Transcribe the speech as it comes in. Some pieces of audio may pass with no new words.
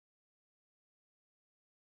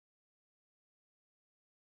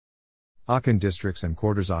Aken districts and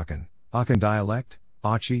quarters. Aken dialect,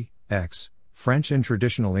 Oche, X, French and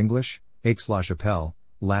traditional English, Aix-la-Chapelle,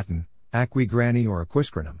 Latin, Aquae Granni or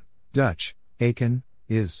Aquisgranum, Dutch, Aken,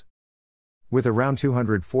 is. With around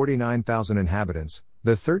 249,000 inhabitants,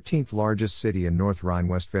 the 13th largest city in North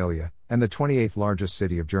Rhine-Westphalia, and the 28th largest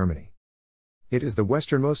city of Germany. It is the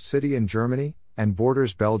westernmost city in Germany, and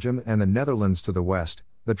borders Belgium and the Netherlands to the west,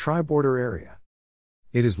 the tri-border area.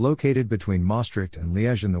 It is located between Maastricht and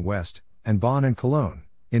Liège in the west, and Bonn and Cologne,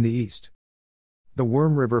 in the east. The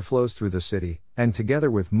Wurm River flows through the city, and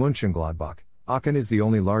together with Mönchengladbach, Aken is the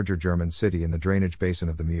only larger German city in the drainage basin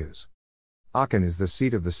of the Meuse. Aken is the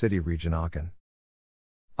seat of the city region Aken.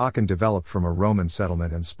 Aken developed from a Roman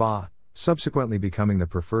settlement and spa, subsequently becoming the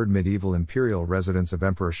preferred medieval imperial residence of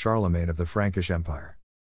Emperor Charlemagne of the Frankish Empire.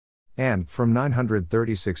 And, from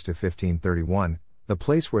 936 to 1531, the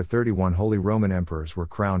place where 31 Holy Roman emperors were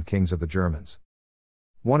crowned kings of the Germans.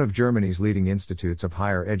 One of Germany's leading institutes of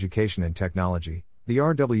higher education and technology, the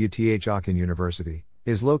RWTH Aachen University,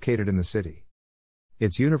 is located in the city.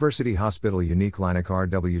 Its university hospital Uniekleinig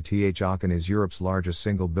RWTH Aachen is Europe's largest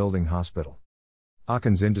single-building hospital.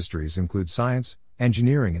 Aaken's industries include science,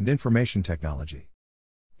 engineering and information technology.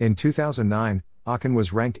 In 2009, Aachen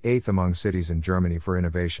was ranked 8th among cities in Germany for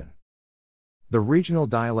innovation. The regional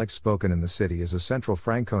dialect spoken in the city is a Central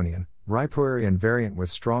Franconian, Ripuarian variant with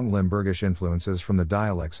strong Limburgish influences from the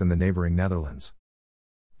dialects in the neighboring Netherlands.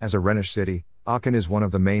 As a Rhenish city, Aachen is one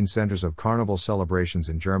of the main centers of carnival celebrations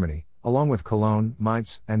in Germany, along with Cologne,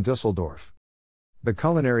 Mainz, and Düsseldorf. The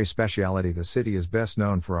culinary speciality: the city is best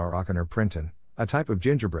known for our Aachener Printen, a type of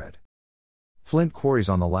gingerbread. Flint quarries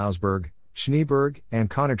on the Lausberg, Schneeberg, and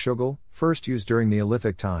Königshügel, first used during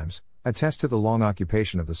Neolithic times, attest to the long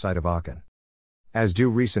occupation of the site of Aachen. As do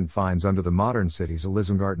recent finds under the modern city's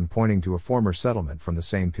Elisengarten, pointing to a former settlement from the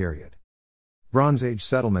same period. Bronze Age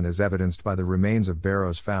settlement is evidenced by the remains of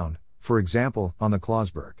barrows found, for example, on the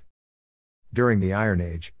Klausberg. During the Iron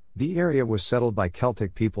Age, the area was settled by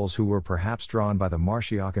Celtic peoples who were perhaps drawn by the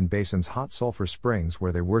marshy Aachen Basin's hot sulfur springs,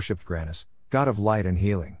 where they worshipped Granus, god of light and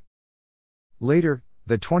healing. Later,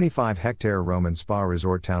 the 25-hectare Roman spa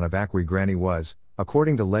resort town of Aquae Granni was,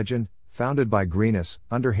 according to legend, founded by Granus,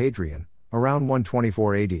 under Hadrian, around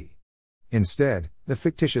 124 AD. Instead, the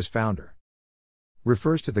fictitious founder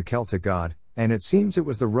refers to the Celtic god, and it seems it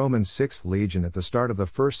was the Roman 6th legion at the start of the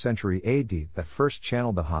 1st century AD that first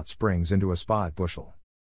channeled the hot springs into a spa at Bushel.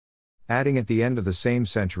 Adding at the end of the same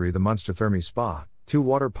century the Münsterthermie spa, 2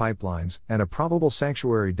 water pipelines, and a probable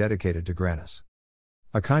sanctuary dedicated to Granus.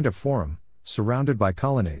 A kind of forum, surrounded by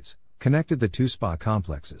colonnades, connected the 2 spa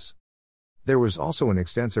complexes. There was also an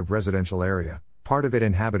extensive residential area, part of it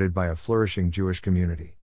inhabited by a flourishing Jewish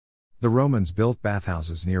community. The Romans built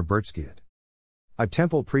bathhouses near Berchtesgaden. A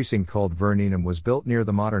temple precinct called Verninum was built near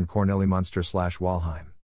the modern Kornelimünster/Walheim.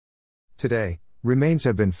 Today, remains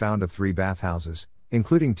have been found of 3 bathhouses,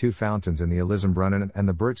 including 2 fountains in the Elisenbrunnen and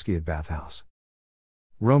the Berchtesgaden bathhouse.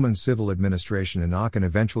 Roman civil administration in Aachen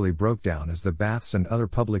eventually broke down as the baths and other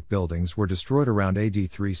public buildings were destroyed around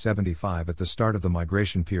AD 375 at the start of the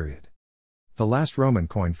migration period. The last Roman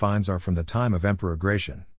coin finds are from the time of Emperor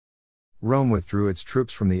Gratian. Rome withdrew its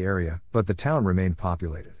troops from the area, but the town remained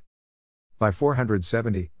populated. By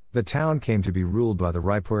 470, the town came to be ruled by the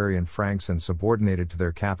Ripuarian Franks and subordinated to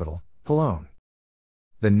their capital, Cologne.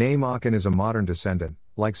 The name Aachen is a modern descendant,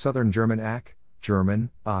 like Southern German Ach,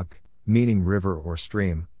 German, Ach, meaning river or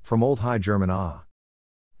stream, from Old High German A,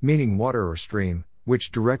 meaning water or stream,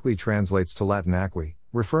 which directly translates to Latin aquae,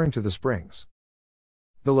 referring to the springs.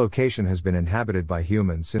 The location has been inhabited by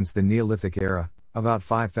humans since the Neolithic era, about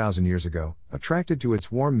 5,000 years ago, attracted to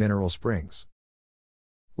its warm mineral springs.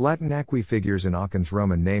 Latin aquae figures in Aachen's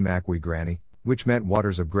Roman name Aquae Granni, which meant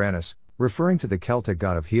waters of Granus, referring to the Celtic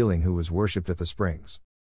god of healing who was worshipped at the springs.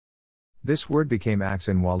 This word became âxn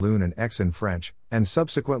in Walloon and Aix in French, and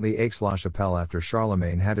subsequently Aix-la-Chapelle after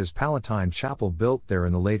Charlemagne had his Palatine chapel built there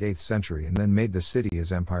in the late 8th century and then made the city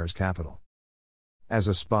his empire's capital. As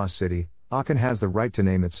a spa city, Aachen has the right to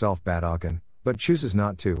name itself Bad Aachen, but chooses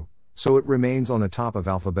not to, so it remains on the top of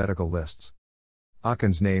alphabetical lists.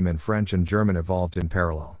 Aachen's name in French and German evolved in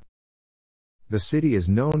parallel. The city is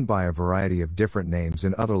known by a variety of different names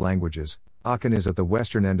in other languages. Aachen is at the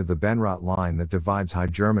western end of the Benrath line that divides High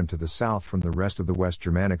German to the south from the rest of the West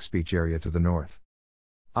Germanic speech area to the north.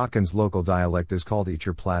 Aachen's local dialect is called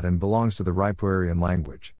Icherplatt and belongs to the Ripuarian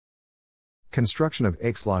language. Construction of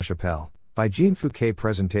Aix-la-Chapelle, by Jean Fouquet.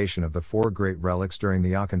 Presentation of the 4 great relics during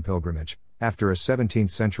the Aachen pilgrimage, after a 17th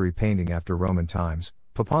century painting after Roman times.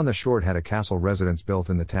 Pepin the Short had a castle residence built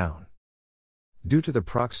in the town. due to the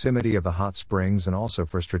proximity of the hot springs and also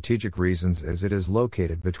for strategic reasons as it is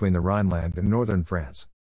located between the Rhineland and northern France.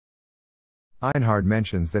 Einhard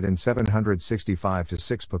mentions that in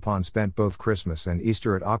 765-6 Pepin spent both Christmas and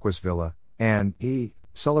Easter at Aquisvilla, and he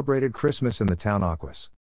celebrated Christmas in the town Aquis.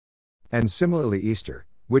 And similarly Easter,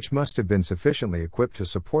 which must have been sufficiently equipped to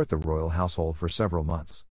support the royal household for several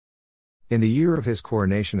months. In the year of his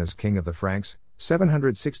coronation as King of the Franks,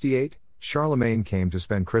 768, Charlemagne came to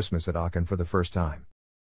spend Christmas at Aachen for the first time.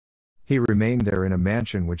 He remained there in a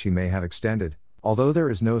mansion which he may have extended, although there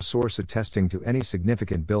is no source attesting to any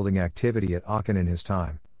significant building activity at Aachen in his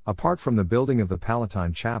time, apart from the building of the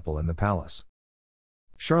Palatine Chapel and the palace.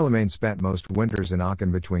 Charlemagne spent most winters in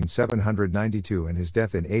Aachen between 792 and his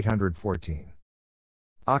death in 814.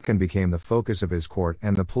 Aachen became the focus of his court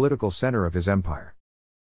and the political center of his empire.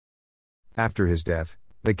 After his death,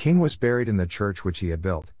 the king was buried in the church which he had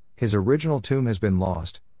built. His original tomb has been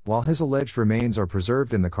lost, while his alleged remains are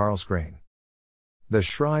preserved in the Karlskrone. The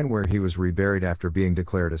shrine where he was reburied after being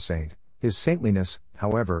declared a saint, his saintliness,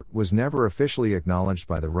 however, was never officially acknowledged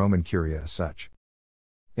by the Roman Curia as such.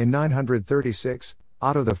 In 936,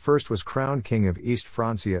 Otto I was crowned king of East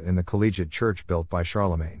Francia in the collegiate church built by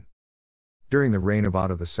Charlemagne. During the reign of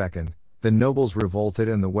Otto II, the nobles revolted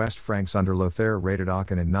and the West Franks under Lothair raided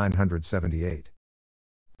Aachen in 978.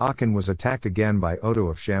 Aachen was attacked again by Otto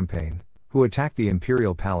of Champagne, who attacked the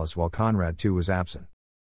imperial palace while Conrad II was absent.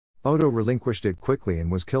 Otto relinquished it quickly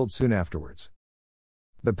and was killed soon afterwards.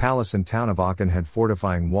 The palace and town of Aachen had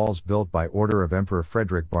fortifying walls built by order of Emperor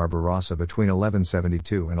Frederick Barbarossa between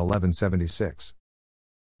 1172 and 1176.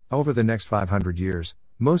 Over the next 500 years,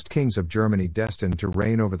 most kings of Germany destined to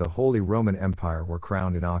reign over the Holy Roman Empire were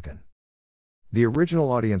crowned in Aachen. The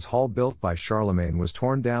original audience hall built by Charlemagne was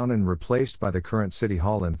torn down and replaced by the current city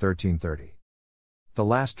hall in 1330. The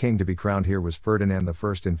last king to be crowned here was Ferdinand I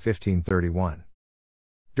in 1531.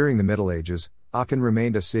 During the Middle Ages, Aachen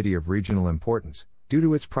remained a city of regional importance. Due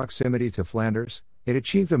to its proximity to Flanders, it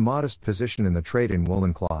achieved a modest position in the trade in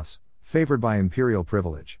woolen cloths, favored by imperial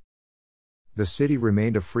privilege. The city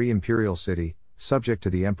remained a free imperial city, subject to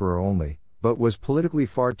the emperor only, but was politically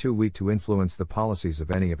far too weak to influence the policies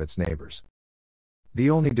of any of its neighbors. The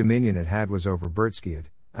only dominion it had was over Berchtesgaden,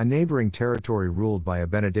 a neighboring territory ruled by a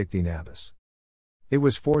Benedictine abbess. It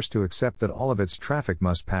was forced to accept that all of its traffic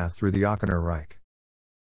must pass through the Aachener Reich.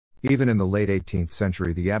 Even in the late 18th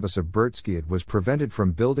century the abbess of Berchtesgaden was prevented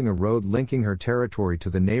from building a road linking her territory to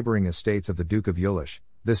the neighboring estates of the Duke of Jülich.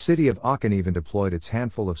 The city of Aachen even deployed its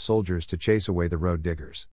handful of soldiers to chase away the road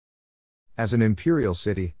diggers. As an imperial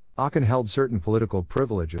city, Aachen held certain political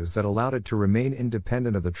privileges that allowed it to remain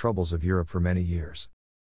independent of the troubles of Europe for many years.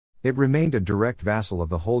 It remained a direct vassal of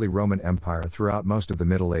the Holy Roman Empire throughout most of the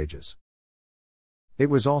Middle Ages.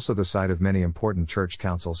 It was also the site of many important church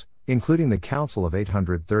councils, including the Council of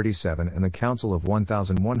 837 and the Council of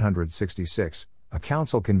 1166, a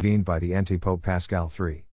council convened by the anti-Pope Pascal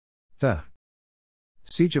III. The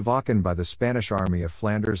Siege of Aachen by the Spanish army of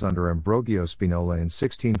Flanders under Ambrogio Spinola in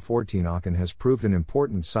 1614. Aachen has proved an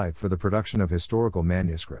important site for the production of historical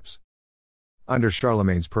manuscripts. Under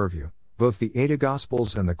Charlemagne's purview, both the Ada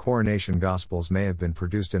Gospels and the Coronation Gospels may have been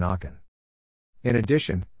produced in Aachen. In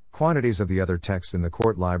addition, quantities of the other texts in the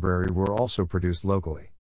court library were also produced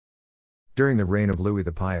locally. During the reign of Louis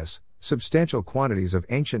the Pious, substantial quantities of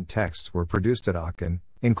ancient texts were produced at Aachen,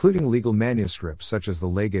 including legal manuscripts such as the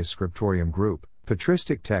Leges Scriptorium group,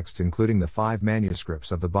 patristic texts including the 5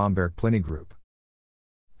 manuscripts of the Bomberg Pliny group.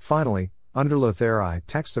 Finally, under Lothair I,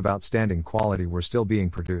 texts of outstanding quality were still being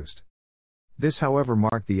produced. This however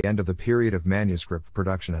marked the end of the period of manuscript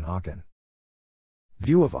production in Aachen.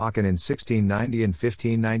 View of Aachen in 1690 and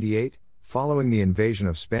 1598, following the invasion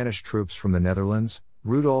of Spanish troops from the Netherlands,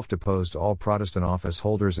 Rudolf deposed all Protestant office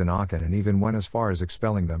holders in Aachen and even went as far as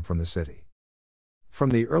expelling them from the city. From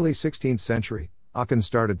the early 16th century, Aachen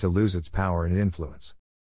started to lose its power and influence.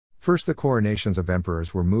 First the coronations of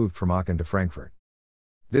emperors were moved from Aachen to Frankfurt.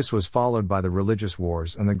 This was followed by the religious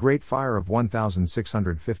wars and the Great Fire of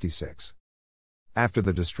 1656. After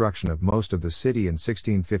the destruction of most of the city in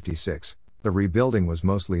 1656, the rebuilding was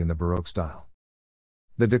mostly in the Baroque style.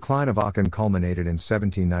 The decline of Aachen culminated in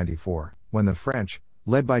 1794, when the French,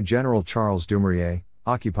 led by General Charles Dumouriez,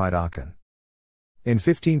 occupied Aachen. In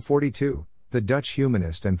 1542, the Dutch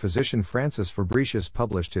humanist and physician Francis Fabricius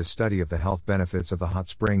published his study of the health benefits of the hot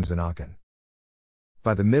springs in Aachen.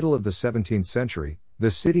 By the middle of the 17th century,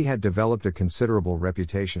 the city had developed a considerable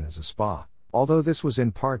reputation as a spa, although this was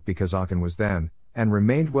in part because Aachen was then, and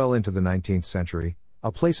remained well into the 19th century,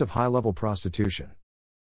 a place of high-level prostitution.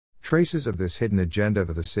 Traces of this hidden agenda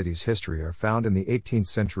of the city's history are found in the 18th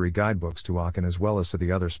century guidebooks to Aachen as well as to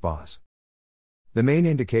the other spas. The main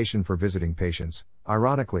indication for visiting patients,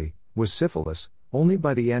 ironically, was syphilis. Only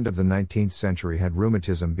by the end of the 19th century had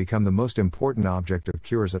rheumatism become the most important object of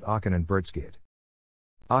cures at Aachen and Berchtesgaden.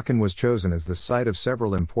 Aachen was chosen as the site of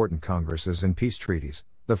several important congresses and peace treaties,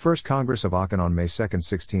 the First Congress of Aachen on May 2,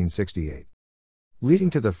 1668. Leading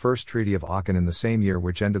to the First Treaty of Aachen in the same year,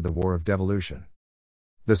 which ended the War of Devolution.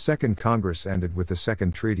 The Second Congress ended with the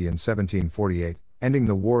Second Treaty in 1748, ending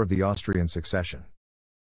the War of the Austrian Succession.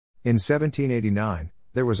 In 1789,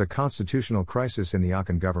 there was a constitutional crisis in the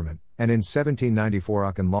Aachen government, and in 1794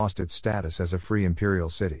 Aachen lost its status as a free imperial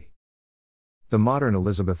city. The modern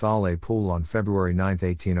Elisabethalle Pool on February 9,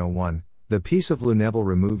 1801, the Peace of Luneville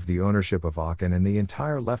removed the ownership of Aachen and the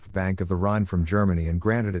entire left bank of the Rhine from Germany and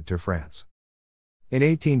granted it to France. In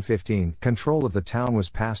 1815, control of the town was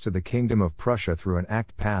passed to the Kingdom of Prussia through an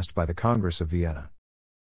act passed by the Congress of Vienna.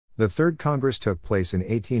 The Third Congress took place in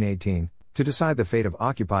 1818, to decide the fate of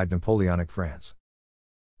occupied Napoleonic France.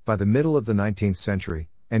 By the middle of the 19th century,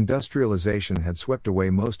 industrialization had swept away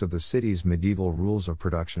most of the city's medieval rules of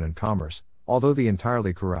production and commerce, although the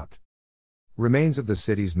entirely corrupt remains of the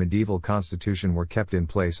city's medieval constitution were kept in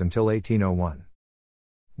place until 1801.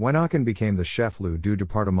 When Aachen became the chef-lieu du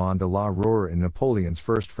département de la Roure in Napoleon's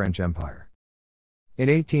First French Empire. In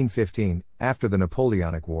 1815, after the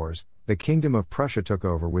Napoleonic Wars, the Kingdom of Prussia took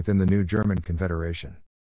over within the new German Confederation.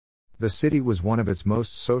 The city was one of its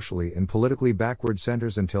most socially and politically backward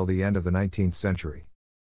centers until the end of the 19th century.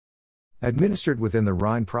 Administered within the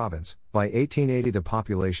Rhine province, by 1880 the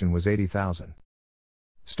population was 80,000.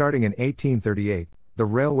 Starting in 1838, the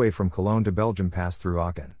railway from Cologne to Belgium passed through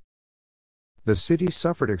Aachen. The city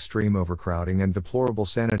suffered extreme overcrowding and deplorable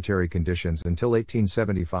sanitary conditions until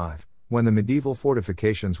 1875, when the medieval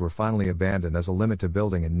fortifications were finally abandoned as a limit to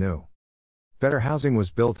building and new. Better housing was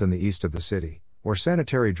built in the east of the city, where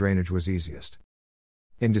sanitary drainage was easiest.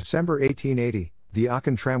 In December 1880, the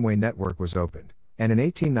Aachen tramway network was opened, and in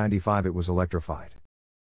 1895 it was electrified.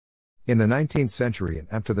 In the 19th century and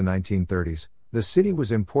up to the 1930s, the city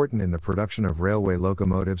was important in the production of railway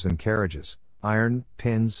locomotives and carriages, iron,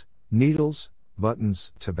 pins, needles,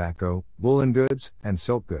 buttons, tobacco, woolen goods, and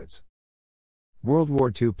silk goods. World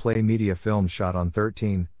War II play media films shot on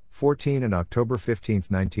 13, 14 and October 15,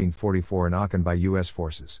 1944 in Aachen by U.S.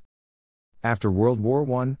 forces. After World War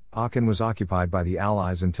I, Aachen was occupied by the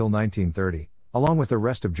Allies until 1930, along with the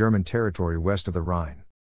rest of German territory west of the Rhine.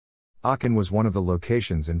 Aachen was one of the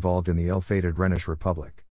locations involved in the ill-fated Rhenish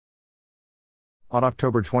Republic. On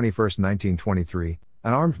October 21, 1923,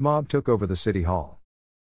 an armed mob took over the city hall.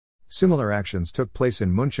 Similar actions took place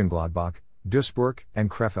in Mönchengladbach, Duisburg, and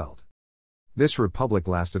Krefeld. This republic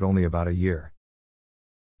lasted only about a year.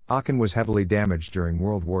 Aachen was heavily damaged during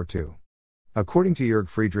World War II. According to Jörg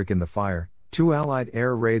Friedrich in The Fire, 2 Allied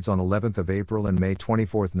air raids on 11th of April and May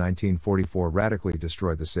 24, 1944 radically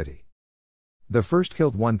destroyed the city. The first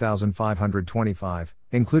killed 1,525,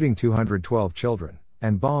 including 212 children,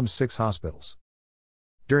 and bombed 6 hospitals.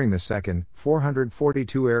 During the second,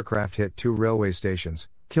 442 aircraft hit 2 railway stations,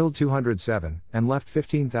 killed 207, and left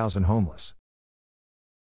 15,000 homeless.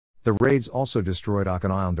 The raids also destroyed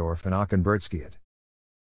Aachen-Allendorf and Aachen-Berchtesgaden.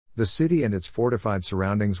 The city and its fortified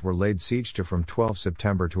surroundings were laid siege to from 12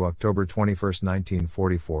 September to October 21,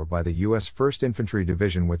 1944 by the U.S. 1st Infantry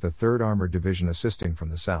Division with the 3rd Armored Division assisting from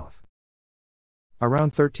the south.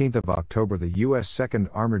 Around 13th of October the U.S. 2nd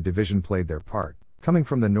Armored Division played their part, coming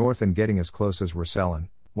from the north and getting as close as Rossellen,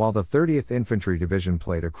 while the 30th Infantry Division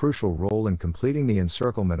played a crucial role in completing the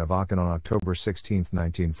encirclement of Aachen on October 16,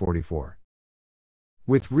 1944.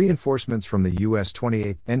 With reinforcements from the U.S.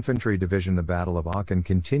 28th Infantry Division, the Battle of Aachen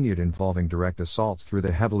continued, involving direct assaults through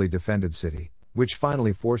the heavily defended city, which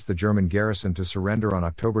finally forced the German garrison to surrender on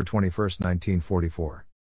October 21, 1944.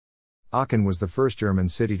 Aachen was the first German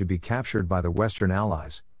city to be captured by the Western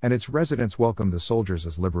Allies, and its residents welcomed the soldiers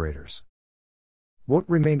as liberators. What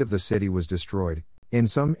remained of the city was destroyed, in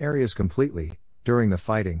some areas completely, during the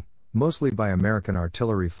fighting, mostly by American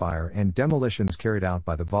artillery fire and demolitions carried out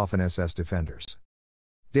by the Waffen-SS defenders.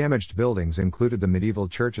 Damaged buildings included the medieval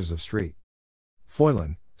churches of St.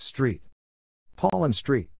 Feulen, St. Paul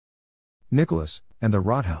St. Nicholas, and the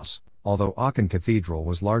Rathaus, although Aachen Cathedral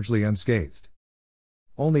was largely unscathed.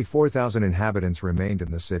 Only 4,000 inhabitants remained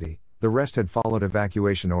in the city, the rest had followed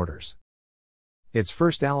evacuation orders. Its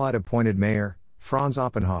first Allied appointed mayor, Franz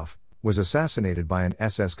Oppenhoff, was assassinated by an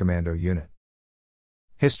SS commando unit.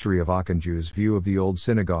 History of Aachen. Jews' view of the old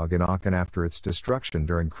synagogue in Aachen after its destruction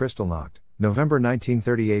during Kristallnacht, November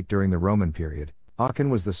 1938. During the Roman period, Aachen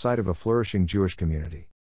was the site of a flourishing Jewish community.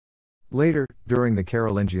 Later, during the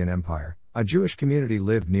Carolingian Empire, a Jewish community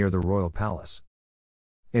lived near the royal palace.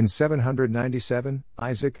 In 797,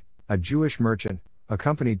 Isaac, a Jewish merchant,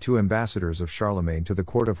 accompanied two ambassadors of Charlemagne to the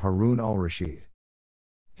court of Harun al-Rashid.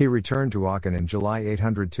 He returned to Aachen in July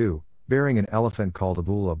 802, bearing an elephant called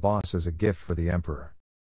Abul Abbas as a gift for the emperor.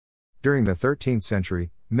 During the 13th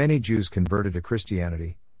century, many Jews converted to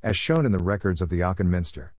Christianity, as shown in the records of the Aachen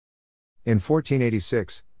Minster. In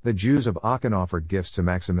 1486, the Jews of Aachen offered gifts to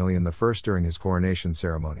Maximilian I during his coronation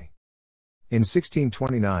ceremony. In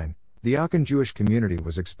 1629, the Aachen Jewish community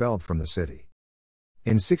was expelled from the city.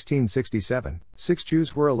 In 1667, 6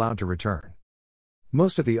 Jews were allowed to return.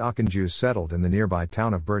 Most of the Aachen Jews settled in the nearby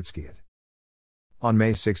town of Berchtesgaden. On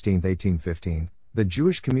May 16, 1815, the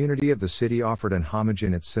Jewish community of the city offered an homage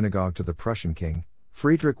in its synagogue to the Prussian king,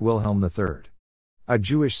 Friedrich Wilhelm III. A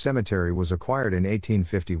Jewish cemetery was acquired in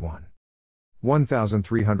 1851.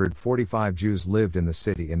 1,345 Jews lived in the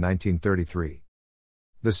city in 1933.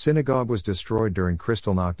 The synagogue was destroyed during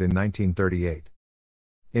Kristallnacht in 1938.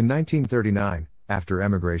 In 1939, after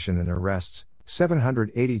emigration and arrests,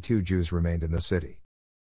 782 Jews remained in the city.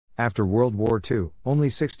 After World War II, only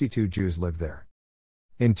 62 Jews lived there.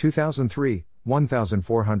 In 2003,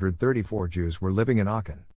 1,434 Jews were living in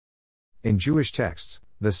Aachen. In Jewish texts,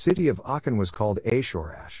 the city of Aachen was called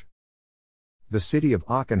AH-khən. The city of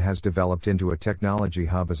Aachen has developed into a technology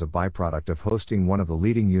hub as a byproduct of hosting one of the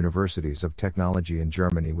leading universities of technology in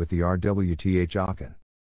Germany with the RWTH Aachen.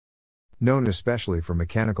 Known especially for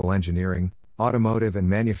mechanical engineering, automotive and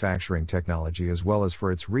manufacturing technology as well as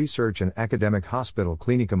for its research and academic hospital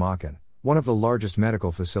Klinikum Aachen, one of the largest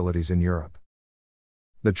medical facilities in Europe.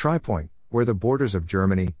 The Tripoint, where the borders of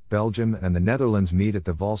Germany, Belgium and the Netherlands meet at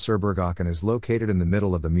the Valserberg Aachen, is located in the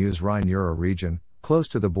middle of the Meuse Rhine-Jura region, close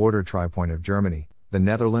to the border tripoint of Germany, the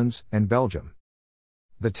Netherlands, and Belgium.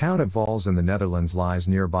 The town of Vals in the Netherlands lies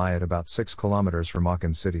nearby at about 6 kilometers from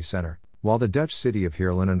Aachen city center, while the Dutch city of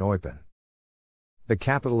Heerlen and Eupen, the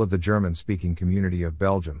capital of the German-speaking community of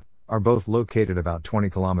Belgium, are both located about 20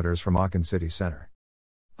 kilometers from Aachen city center.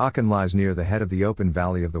 Aachen lies near the head of the open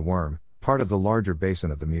valley of the Wurm, part of the larger basin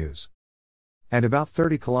of the Meuse, and about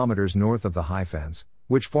 30 kilometers north of the ÄH-khän's,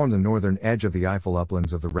 which form the northern edge of the Eifel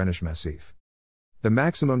uplands of the Rhenish Massif. The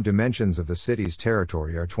maximum dimensions of the city's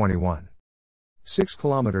territory are 21.6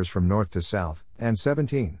 kilometers from north to south, and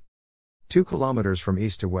 17.2 kilometers from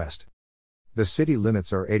east to west. The city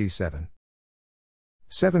limits are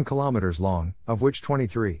 87.7 kilometers long, of which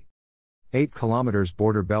 23.8 kilometers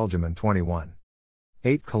border Belgium and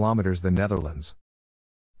 21.8 kilometers the Netherlands.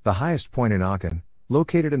 The highest point in Aachen,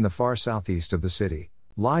 located in the far southeast of the city,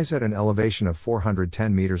 lies at an elevation of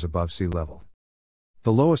 410 meters above sea level.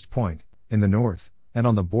 The lowest point, in the north, and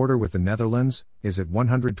on the border with the Netherlands, is at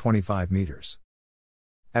 125 meters.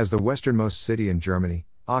 As the westernmost city in Germany,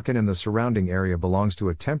 Aachen and the surrounding area belongs to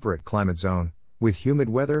a temperate climate zone, with humid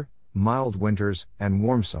weather, mild winters, and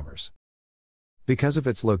warm summers. Because of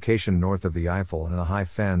its location north of the Eifel and the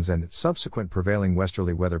ÄH-khän's and its subsequent prevailing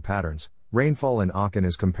westerly weather patterns, rainfall in Aachen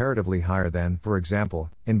is comparatively higher than, for example,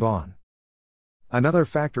 in Bonn. Another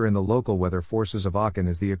factor in the local weather forces of Aachen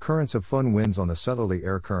is the occurrence of foehn winds on the southerly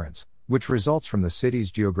air currents, which results from the city's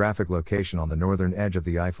geographic location on the northern edge of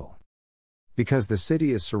the Eifel. Because the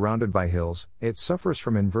city is surrounded by hills, it suffers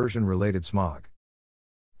from inversion-related smog.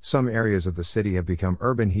 Some areas of the city have become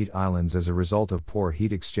urban heat islands as a result of poor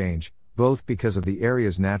heat exchange, both because of the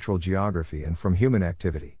area's natural geography and from human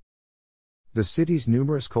activity. The city's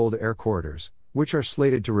numerous cold air corridors, which are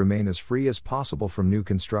slated to remain as free as possible from new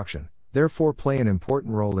construction, therefore play an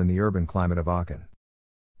important role in the urban climate of Aachen.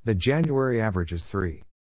 The January average is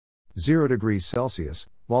 3.0 degrees Celsius,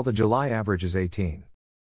 while the July average is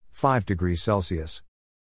 18.5 degrees Celsius.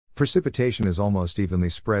 Precipitation is almost evenly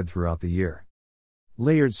spread throughout the year.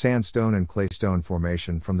 Layered sandstone and claystone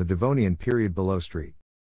formation from the Devonian period below St.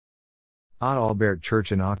 Adalbert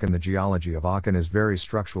Church in Aachen. The geology of Aachen is very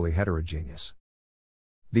structurally heterogeneous.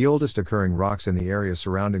 The oldest occurring rocks in the area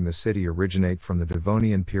surrounding the city originate from the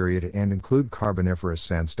Devonian period and include Carboniferous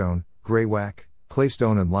sandstone, greywack,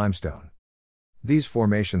 claystone and limestone. These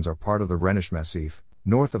formations are part of the Rhenish Massif,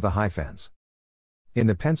 north of the ÄH-khän's. In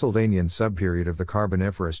the Pennsylvanian subperiod of the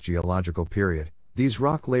Carboniferous geological period, these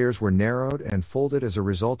rock layers were narrowed and folded as a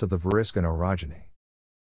result of the Variscan orogeny.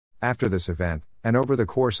 After this event, and over the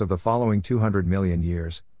course of the following 200 million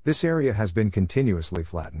years, this area has been continuously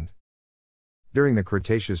flattened. During the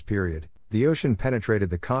Cretaceous period, the ocean penetrated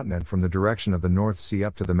the continent from the direction of the North Sea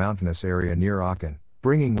up to the mountainous area near Aachen,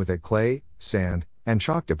 bringing with it clay, sand, and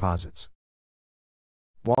chalk deposits.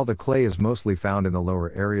 While the clay is mostly found in the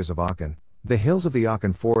lower areas of Aachen, the hills of the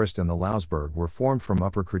Aachen Forest and the Lausberg were formed from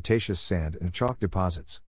Upper Cretaceous sand and chalk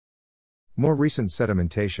deposits. More recent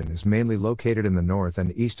sedimentation is mainly located in the north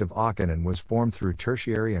and east of Aachen and was formed through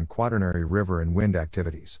tertiary and quaternary river and wind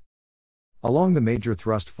activities. Along the major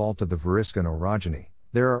thrust fault of the Variscan orogeny,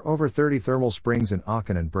 there are over 30 thermal springs in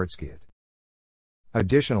Aken and Berchtesgaden.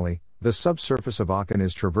 Additionally, the subsurface of Aken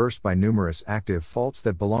is traversed by numerous active faults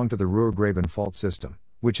that belong to the Ruhrgraben fault system,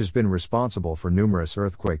 which has been responsible for numerous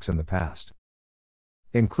earthquakes in the past,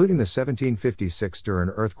 including the 1756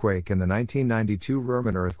 Düren earthquake and the 1992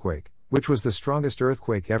 Roermann earthquake, which was the strongest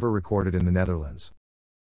earthquake ever recorded in the Netherlands.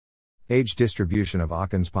 Age distribution of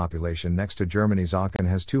Aaken's population. Next to Germany's Aachen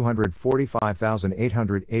has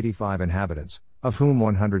 245,885 inhabitants, of whom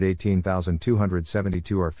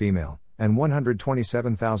 118,272 are female, and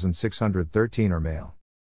 127,613 are male.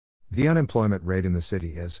 The unemployment rate in the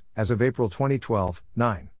city is, as of April 2012,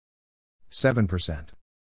 9.7%.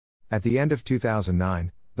 At the end of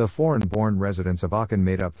 2009, the foreign-born residents of Aken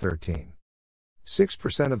made up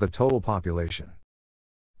 13.6% of the total population.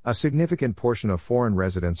 A significant portion of foreign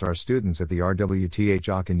residents are students at the RWTH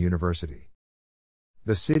Aachen University.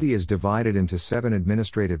 The city is divided into 7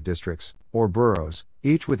 administrative districts, or boroughs,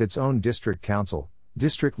 each with its own district council,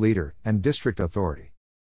 district leader, and district authority.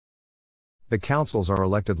 The councils are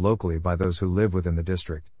elected locally by those who live within the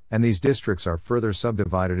district, and these districts are further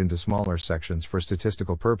subdivided into smaller sections for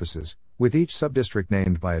statistical purposes, with each subdistrict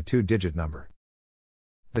named by a 2-digit number.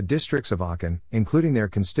 The districts of Aken, including their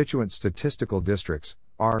constituent statistical districts,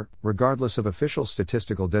 are, regardless of official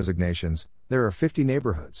statistical designations, there are 50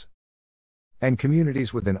 neighborhoods and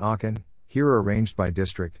communities within Aken. Here are arranged by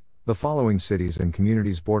district. The following cities and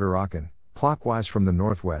communities border Aken, clockwise from the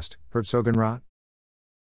northwest: Herzogenrath,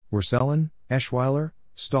 Würselen, Eschweiler,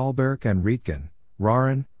 Stahlberg and Rietgen,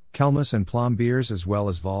 Raren, Kelmis and Plombiers, as well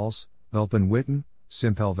as Vals, Welpen-Witten,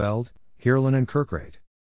 Simpelveld, Heerlen and Kerkrade.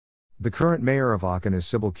 The current mayor of Aken is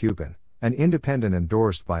Sybil Cupin, an independent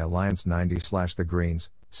endorsed by Alliance 90/The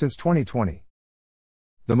Greens, since 2020.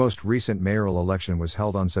 The most recent mayoral election was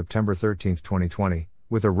held on September 13, 2020,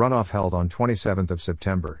 with a runoff held on 27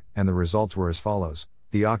 September, and the results were as follows.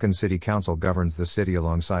 The Aachen City Council governs the city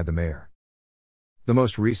alongside the mayor. The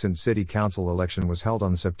most recent city council election was held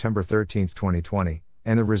on September 13, 2020,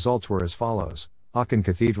 and the results were as follows. Aachen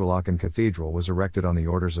Cathedral was erected on the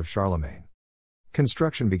orders of Charlemagne.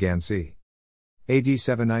 Construction began c. AD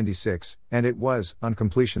 796, and it was, on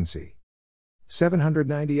completion c.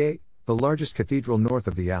 798, the largest cathedral north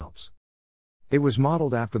of the Alps. It was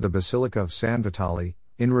modeled after the Basilica of San Vitale,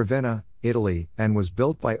 in Ravenna, Italy, and was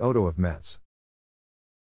built by Otto of Metz.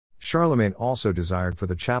 Charlemagne also desired for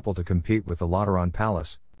the chapel to compete with the Lateran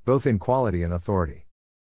Palace, both in quality and authority.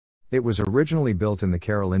 It was originally built in the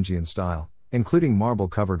Carolingian style, including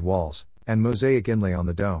marble-covered walls, and mosaic inlay on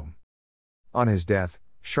the dome. On his death,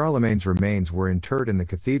 Charlemagne's remains were interred in the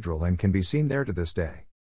cathedral and can be seen there to this day.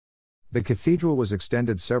 The cathedral was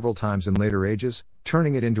extended several times in later ages,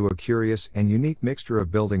 turning it into a curious and unique mixture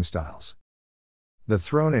of building styles. The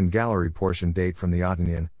throne and gallery portion date from the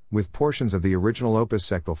Attonian, with portions of the original opus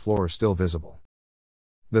sectal floor still visible.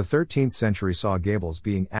 The 13th century saw gables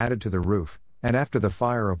being added to the roof, and after the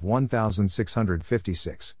fire of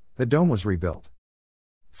 1656, the dome was rebuilt.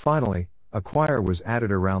 Finally, a choir was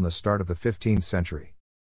added around the start of the 15th century.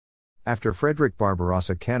 After Frederick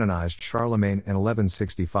Barbarossa canonized Charlemagne in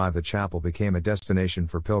 1165, the chapel became a destination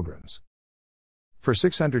for pilgrims. For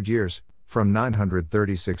 600 years, from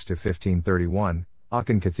 936 to 1531,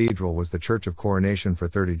 Aachen Cathedral was the church of coronation for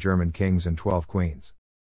 30 German kings and 12 queens.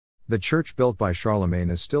 The church built by Charlemagne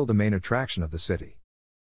is still the main attraction of the city.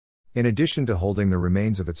 In addition to holding the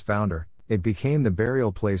remains of its founder, it became the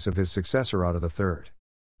burial place of his successor Otto III.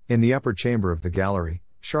 In the upper chamber of the gallery,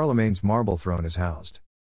 Charlemagne's marble throne is housed.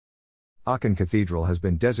 Aachen Cathedral has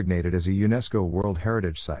been designated as a UNESCO World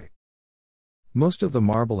Heritage Site. Most of the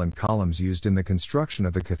marble and columns used in the construction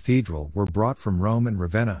of the cathedral were brought from Rome and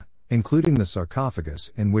Ravenna, including the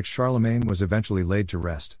sarcophagus in which Charlemagne was eventually laid to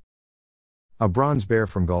rest. A bronze bear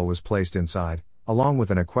from Gaul was placed inside, along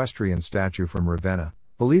with an equestrian statue from Ravenna,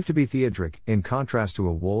 believed to be Theodoric, in contrast to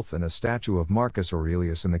a wolf and a statue of Marcus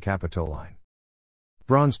Aurelius in the Capitoline.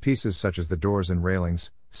 Bronze pieces such as the doors and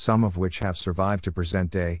railings, some of which have survived to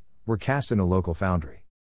present day, were cast in a local foundry.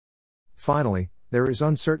 Finally, there is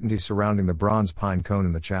uncertainty surrounding the bronze pine cone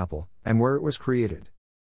in the chapel, and where it was created.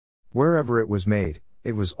 Wherever it was made,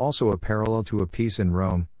 it was also a parallel to a piece in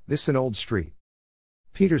Rome, this in Old Street.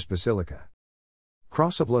 Peter's Basilica.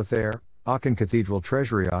 Cross of Lothair, Aachen Cathedral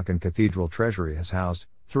Treasury. Aachen Cathedral Treasury has housed,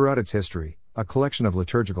 throughout its history, a collection of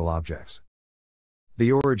liturgical objects.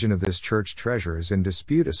 The origin of this church treasure is in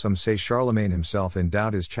dispute, as some say Charlemagne himself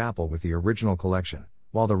endowed his chapel with the original collection,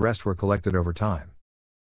 while the rest were collected over time.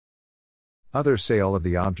 Others say all of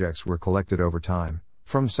the objects were collected over time,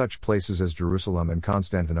 from such places as Jerusalem and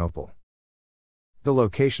Constantinople. The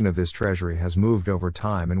location of this treasury has moved over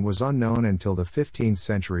time and was unknown until the 15th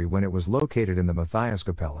century when it was located in the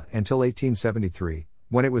Matthias-Kapelle until 1873,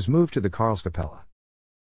 when it was moved to the Karlskapelle.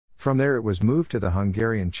 From there it was moved to the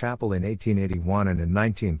Hungarian chapel in 1881 and in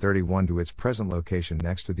 1931 to its present location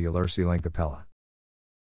next to the Allerseelen-Kapelle.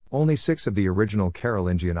 Only 6 of the original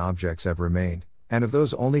Carolingian objects have remained, and of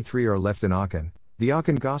those only 3 are left in Aachen: the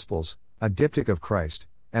Aachen Gospels, a diptych of Christ,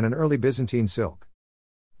 and an early Byzantine silk.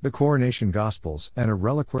 The Coronation Gospels, and a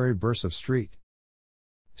reliquary burse of St.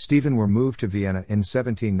 Stephen were moved to Vienna in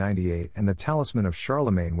 1798, and the talisman of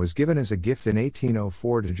Charlemagne was given as a gift in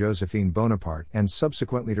 1804 to Josephine Bonaparte and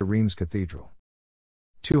subsequently to Reims Cathedral.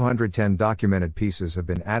 210 documented pieces have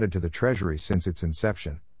been added to the treasury since its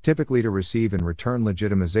inception, typically to receive in return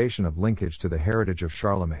legitimization of linkage to the heritage of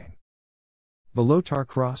Charlemagne. The Lothar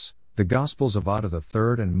Cross, the Gospels of Otto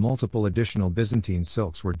III and multiple additional Byzantine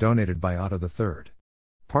silks were donated by Otto III.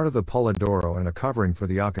 Part of the Pulla d'Oro and a covering for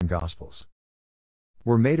the Aachen Gospels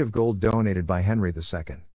were made of gold donated by Henry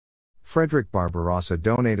II. Frederick Barbarossa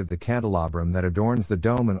donated the candelabrum that adorns the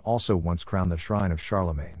dome and also once crowned the shrine of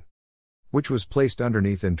Charlemagne, which was placed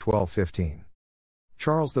underneath in 1215.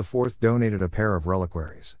 Charles IV donated a pair of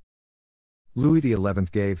reliquaries. Louis XI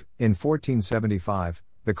gave, in 1475,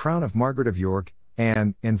 the crown of Margaret of York,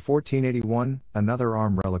 and, in 1481, another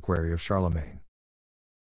arm reliquary of Charlemagne.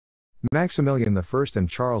 Maximilian I and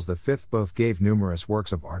Charles V both gave numerous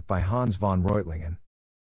works of art by Hans von Reutlingen.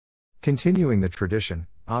 Continuing the tradition,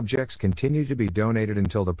 objects continue to be donated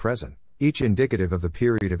until the present, each indicative of the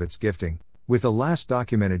period of its gifting, with the last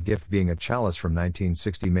documented gift being a chalice from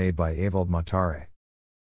 1960 made by Ewald Matare.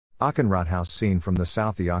 Aachen Rathaus seen from the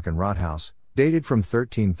south. The Aachen Rathaus, dated from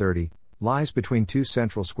 1330, lies between 2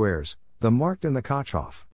 central squares, the Markt and the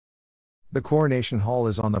Kochhof. The Coronation Hall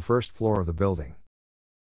is on the first floor of the building.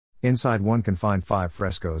 Inside one can find 5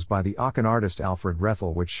 frescoes by the Aachen artist Alfred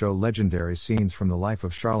Rethel which show legendary scenes from the life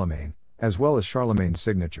of Charlemagne, as well as Charlemagne's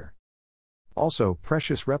signature. Also,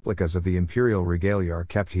 precious replicas of the imperial regalia are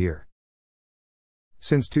kept here.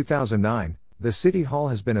 Since 2009, the City Hall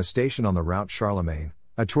has been a station on the route Charlemagne,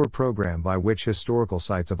 a tour program by which historical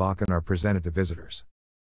sites of Aachen are presented to visitors.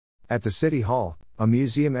 At the City Hall, a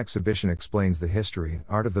museum exhibition explains the history and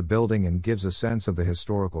art of the building and gives a sense of the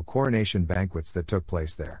historical coronation banquets that took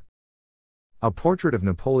place there. A portrait of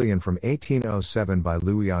Napoleon from 1807 by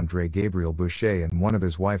Louis-André Gabriel Boucher and one of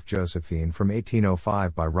his wife Josephine from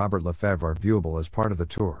 1805 by Robert Lefebvre are viewable as part of the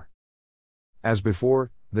tour. As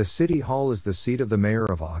before, the City Hall is the seat of the Mayor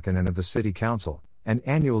of Aachen and of the City Council, and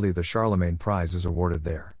annually the Charlemagne Prize is awarded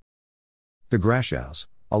there. The Grashhaus,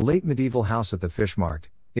 a late medieval house at the Fischmarkt,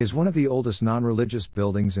 is one of the oldest non-religious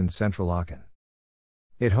buildings in central Aachen.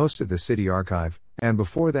 It hosted the city archive, and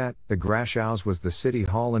before that, the Grashhaus was the city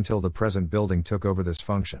hall until the present building took over this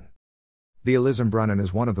function. The Elisenbrunnen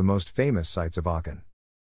is one of the most famous sites of Aachen.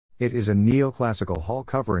 It is a neoclassical hall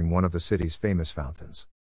covering one of the city's famous fountains.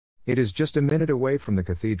 It is just a minute away from the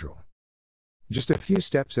cathedral. Just a few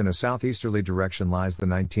steps in a southeasterly direction lies the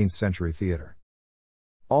 19th century theatre.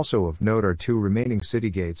 Also of note are 2 remaining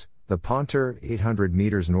city gates, the Pontor, 800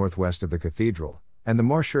 meters northwest of the cathedral, and the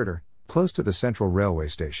Marschurter, close to the central railway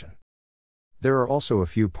station. There are also a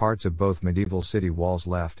few parts of both medieval city walls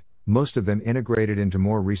left, most of them integrated into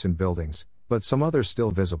more recent buildings, but some others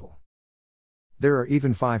still visible. There are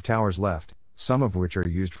even 5 towers left, some of which are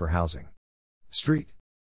used for housing. St.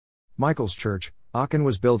 Michael's Church, Aachen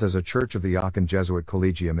was built as a church of the Aachen Jesuit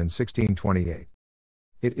Collegium in 1628.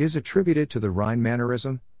 It is attributed to the Rhine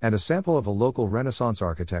Mannerism, and a sample of a local Renaissance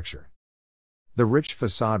architecture. The rich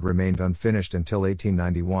facade remained unfinished until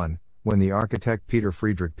 1891, when the architect Peter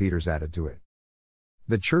Friedrich Peters added to it.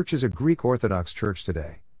 The church is a Greek Orthodox church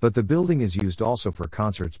today, but the building is used also for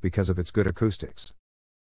concerts because of its good acoustics.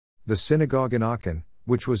 The synagogue in Aachen,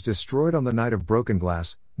 which was destroyed on the night of broken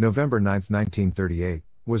glass, November 9, 1938,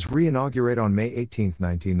 was re-inaugurated on May 18,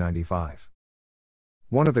 1995.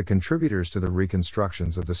 One of the contributors to the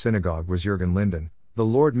reconstructions of the synagogue was Jürgen Linden, the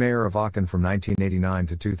Lord Mayor of Aachen from 1989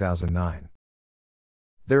 to 2009.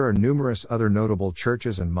 There are numerous other notable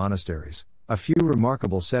churches and monasteries, a few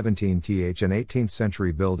remarkable 17th and 18th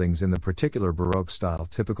century buildings in the particular Baroque style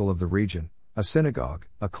typical of the region, a synagogue,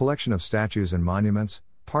 a collection of statues and monuments,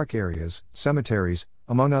 park areas, cemeteries,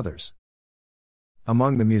 among others.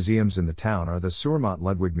 Among the museums in the town are the Surmont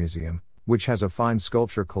Ludwig Museum, which has a fine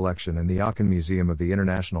sculpture collection, and the Aachen Museum of the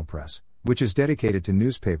International Press, which is dedicated to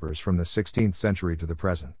newspapers from the 16th century to the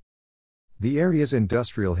present. The area's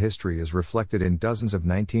industrial history is reflected in dozens of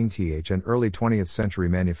 19th and early 20th century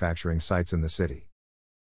manufacturing sites in the city.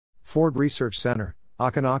 Ford Research Center,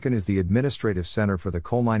 Aachen is the administrative center for the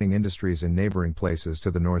coal mining industries in neighboring places to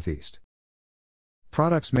the northeast.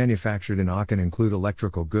 Products manufactured in Aachen include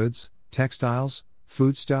electrical goods, textiles,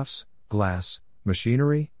 foodstuffs, glass,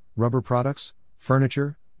 machinery, rubber products,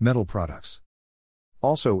 furniture, metal products.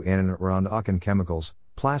 Also in and around Aachen, chemicals,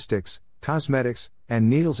 plastics, cosmetics, and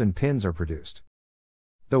needles and pins are produced.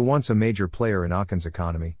 Though once a major player in Aachen's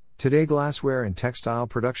economy, today glassware and textile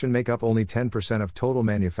production make up only 10% of total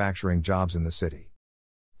manufacturing jobs in the city.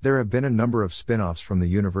 There have been a number of spin-offs from the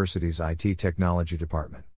university's IT technology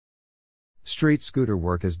department. Street scooter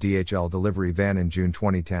work as DHL delivery van. In June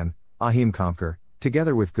 2010, AH-khən,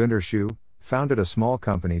 together with Günter Schuh, founded a small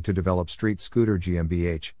company to develop Street Scooter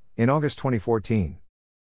GmbH. In August 2014.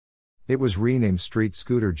 It was renamed Street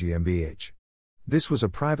Scooter GmbH. This was a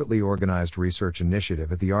privately organized research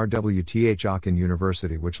initiative at the RWTH Aachen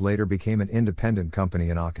University, which later became an independent company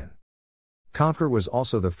in Aachen. Khən was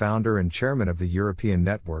also the founder and chairman of the European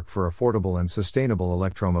Network for Affordable and Sustainable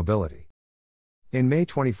Electromobility. In May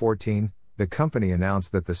 2014, the company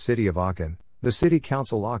announced that the City of Aachen, the City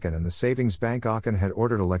Council Aachen and the Savings Bank Aachen had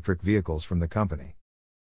ordered electric vehicles from the company.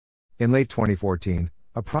 In late 2014,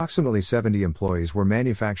 approximately 70 employees were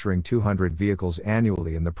manufacturing 200 vehicles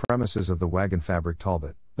annually in the premises of the Wagenfabrik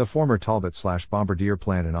Talbot, the former Talbot/Bombardier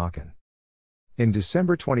plant in Aachen. In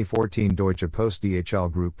December 2014, Deutsche Post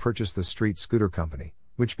DHL Group purchased the Street Scooter Company,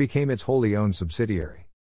 which became its wholly owned subsidiary.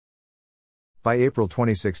 By April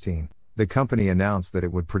 2016, the company announced that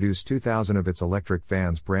it would produce 2,000 of its electric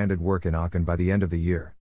vans branded Work in Aachen by the end of the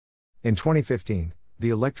year. In 2015, the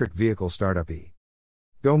electric vehicle startup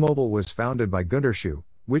Go Mobile was founded by Günter Schuh,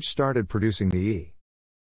 which started producing the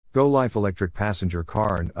Go Life electric passenger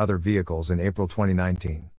car and other vehicles in April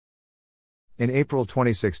 2019. In April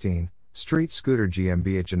 2016, Street Scooter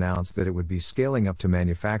GmbH announced that it would be scaling up to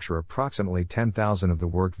manufacture approximately 10,000 of the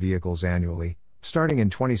Work vehicles annually, starting in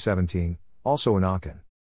 2017, also in Aachen.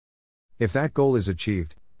 If that goal is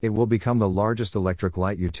achieved, it will become the largest electric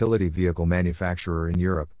light utility vehicle manufacturer in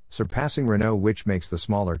Europe, surpassing Renault, which makes the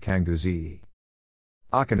smaller Kangoo ZE.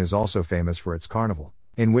 Aachen is also famous for its carnival,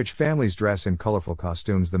 in which families dress in colorful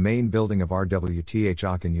costumes. The main building of RWTH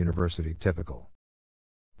Aachen University typical.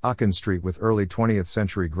 Aachen Street with early 20th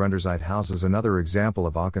century Gründerzeit houses. Another example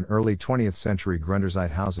of Aachen early 20th century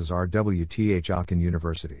Gründerzeit houses RWTH Aachen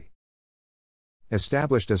University.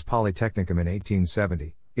 Established as Polytechnicum in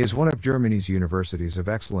 1870, is one of Germany's universities of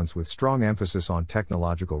excellence with strong emphasis on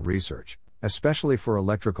technological research, especially for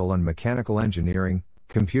electrical and mechanical engineering,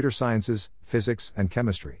 computer sciences, physics, and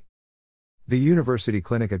chemistry. The university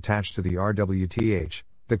clinic attached to the RWTH,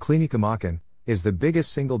 the Klinikum Aachen, is the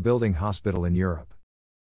biggest single-building hospital in Europe.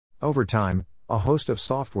 Over time, a host of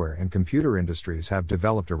software and computer industries have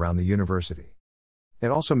developed around the university.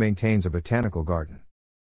 It also maintains a botanical garden.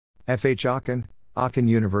 FH Aachen, Aachen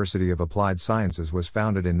University of Applied Sciences was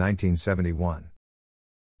founded in 1971.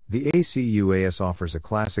 The ACUAS offers a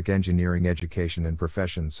classic engineering education in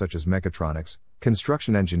professions such as mechatronics,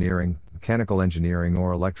 construction engineering, mechanical engineering,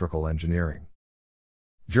 or electrical engineering.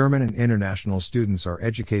 German and international students are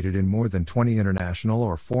educated in more than 20 international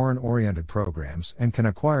or foreign-oriented programs and can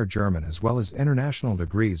acquire German as well as international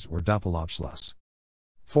degrees or Doppelabschluss.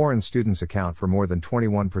 Foreign students account for more than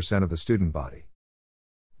 21% of the student body.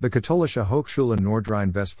 The Katholische Hochschule North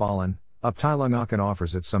Rhine-Westphalia, Abteilung Aachen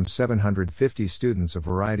offers its some 750 students a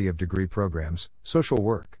variety of degree programs: social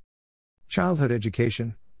work, childhood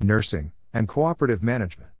education, nursing, and cooperative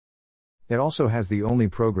management. It also has the only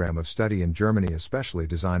program of study in Germany especially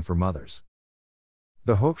designed for mothers.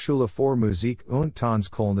 The Hochschule für Musik und Tanz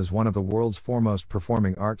Köln is one of the world's foremost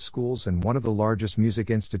performing arts schools and one of the largest music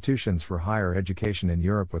institutions for higher education in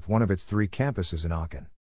Europe, with one of its 3 campuses in Aachen.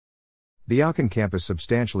 The Aachen campus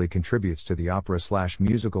substantially contributes to the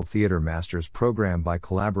Opera/Musical Theatre Masters program by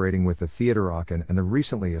collaborating with the Theater Aachen and the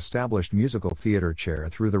recently established Musical Theatre Chair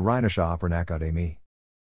through the Rheinische Opernakademie.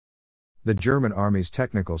 The German Army's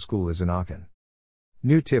technical school is in Aachen.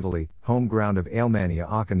 New Tivoli, home ground of Alemannia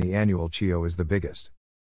Aachen. The annual CHIO is the biggest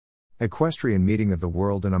equestrian meeting of the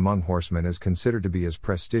world and among horsemen is considered to be as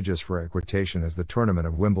prestigious for equitation as the tournament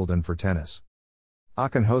of Wimbledon for tennis.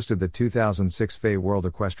 Aachen hosted the 2006 FE World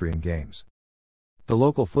Equestrian Games. The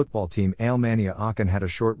local football team Alemannia Aachen had a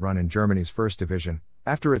short run in Germany's first division,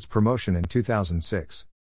 after its promotion in 2006.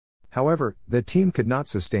 However, the team could not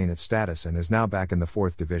sustain its status and is now back in the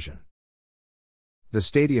 4th division. The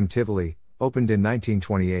Stadium Tivoli, opened in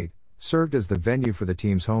 1928, served as the venue for the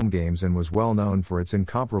team's home games and was well known for its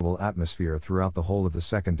incomparable atmosphere throughout the whole of the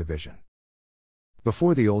 2nd division.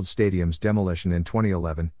 Before the old stadium's demolition in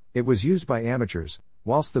 2011, it was used by amateurs,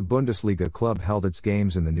 whilst the Bundesliga club held its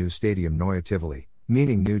games in the new stadium Neue Tivoli,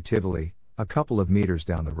 meaning New Tivoli, a couple of meters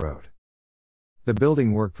down the road. The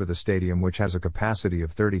building work for the stadium, which has a capacity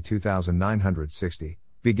of 32,960,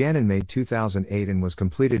 began in May 2008 and was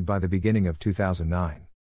completed by the beginning of 2009.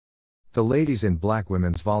 The Ladies in Black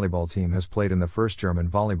women's volleyball team has played in the first German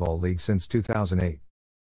volleyball league since 2008.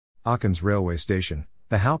 Aachen's railway station,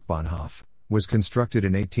 the Hauptbahnhof, was constructed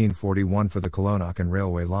in 1841 for the Cologne-Aachen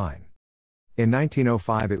railway line. In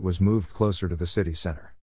 1905 it was moved closer to the city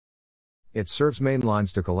centre. It serves main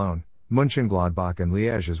lines to Cologne, Mönchengladbach and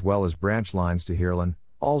Liège, as well as branch lines to Heerlen,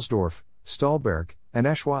 Alsdorf, Stolberg, and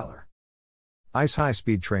Eschweiler. ICE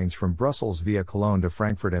high-speed trains from Brussels via Cologne to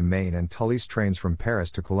Frankfurt am Main and Thalys trains from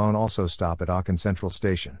Paris to Cologne also stop at Aachen Central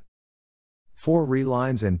Station. 4 RE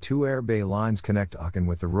lines and 2 Air-Bay lines connect Aachen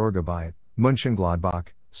with the Ruhrgebiet, Mönchengladbach,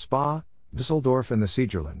 Spa, Düsseldorf and the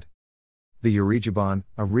Siegerland. The Euregiobahn,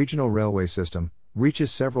 a regional railway system,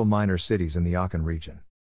 reaches several minor cities in the Aachen region.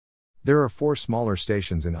 There are 4 smaller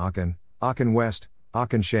stations in Aachen: Aachen West,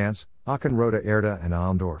 Aachen Schanze, Aachen Rote Erde and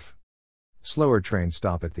Allendorf. Slower trains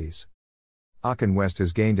stop at these. Aachen West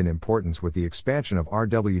has gained in importance with the expansion of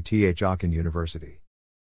RWTH Aachen University.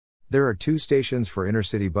 There are 2 stations for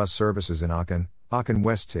intercity bus services in Aachen: Aachen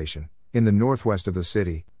West Station, in the northwest of the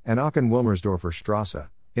city, and Aachen Wilmersdorfer Straße,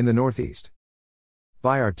 in the northeast.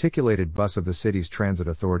 Bi-articulated bus of the city's transit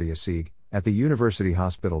authority ASIG, at the University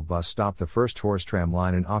Hospital bus stop. The first horse tram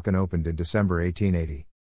line in Aachen opened in December 1880.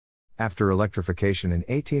 After electrification in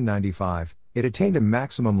 1895, it attained a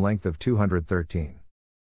maximum length of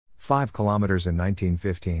 213.5 kilometers in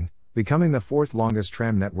 1915, becoming the 4th longest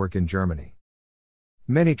tram network in Germany.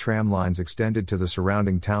 Many tram lines extended to the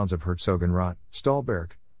surrounding towns of Herzogenrath,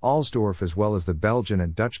 Stolberg, Alsdorf, as well as the Belgian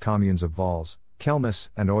and Dutch communes of Vals, Kelmis,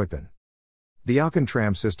 and Eupen. The Aachen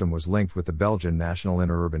tram system was linked with the Belgian national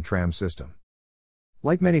interurban tram system.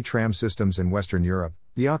 Like many tram systems in Western Europe,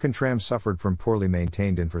 the Aachen tram suffered from poorly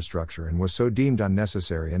maintained infrastructure and was so deemed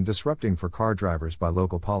unnecessary and disrupting for car drivers by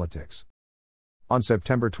local politics. On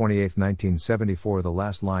September 28, 1974, the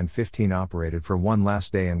last line 15 operated for one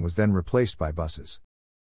last day and was then replaced by buses.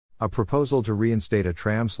 A proposal to reinstate a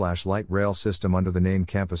tram/light rail system under the name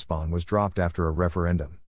Campusbahn was dropped after a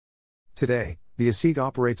referendum. Today, the ASIG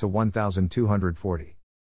operates a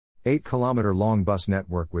 1,248-kilometer-long bus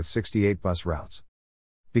network with 68 bus routes.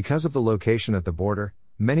 Because of the location at the border,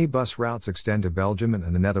 many bus routes extend to Belgium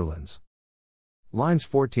and the Netherlands. Lines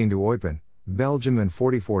 14 to Eupen, Belgium and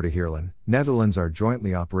 44 to Heerlen, Netherlands are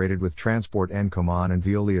jointly operated with Transport Enkhuizen and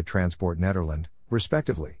Veolia Transport Nederland,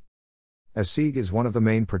 respectively. ASIG is one of the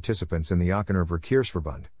main participants in the Aachener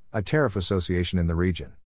Verkehrsverbund, a tariff association in the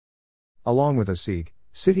region. Along with ASIG,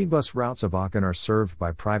 city bus routes of Aachen are served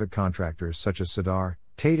by private contractors such as Cedar,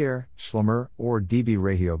 Tadair, Schlemmer, or DB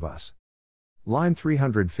Regiobus. Line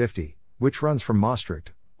 350, which runs from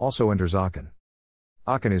Maastricht, also enters Aachen.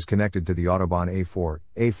 Aachen is connected to the Autobahn A4,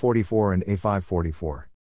 A44 and A544.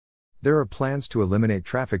 There are plans to eliminate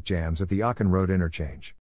traffic jams at the Aachen Road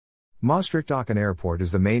interchange. Maastricht-Aachen Airport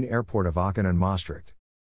is the main airport of Aachen and Maastricht.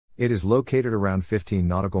 It is located around 15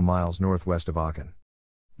 nautical miles northwest of Aachen.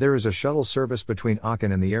 There is a shuttle service between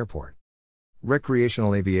Aachen and the airport.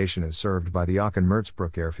 Recreational aviation is served by the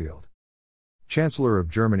Aachen-Merzbruck airfield. Chancellor of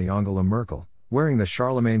Germany Angela Merkel, wearing the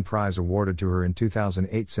Charlemagne Prize awarded to her in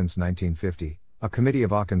 2008 since 1950, a committee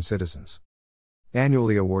of Aachen citizens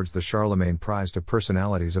annually awards the Charlemagne Prize to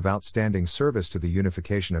personalities of outstanding service to the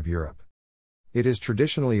unification of Europe. It is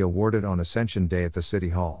traditionally awarded on Ascension Day at the City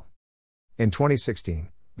Hall. In 2016,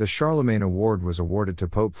 the Charlemagne Award was awarded to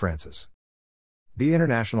Pope Francis. The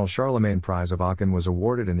International Charlemagne Prize of Aachen was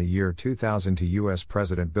awarded in the year 2000 to U.S.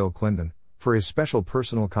 President Bill Clinton, for his special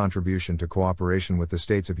personal contribution to cooperation with the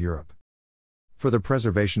states of Europe. For the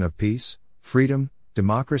preservation of peace, freedom,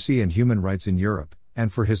 democracy and human rights in Europe,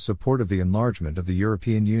 and for his support of the enlargement of the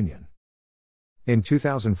European Union. In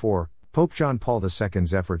 2004, Pope John Paul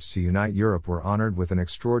II's efforts to unite Europe were honored with an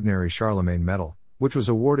extraordinary Charlemagne Medal, which was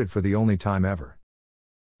awarded for the only time ever.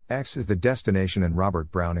 Aix is the destination in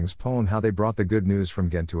Robert Browning's poem How They Brought the Good News from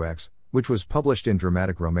Ghent to Aix, which was published in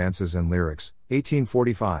Dramatic Romances and Lyrics,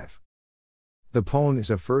 1845. The poem is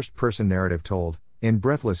a first-person narrative told, in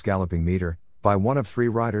breathless galloping meter, by one of 3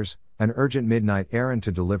 riders, an urgent midnight errand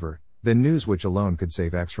to deliver, the news which alone could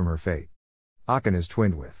save Aix from her fate. Aachen is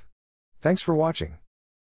twinned with. Thanks for watching.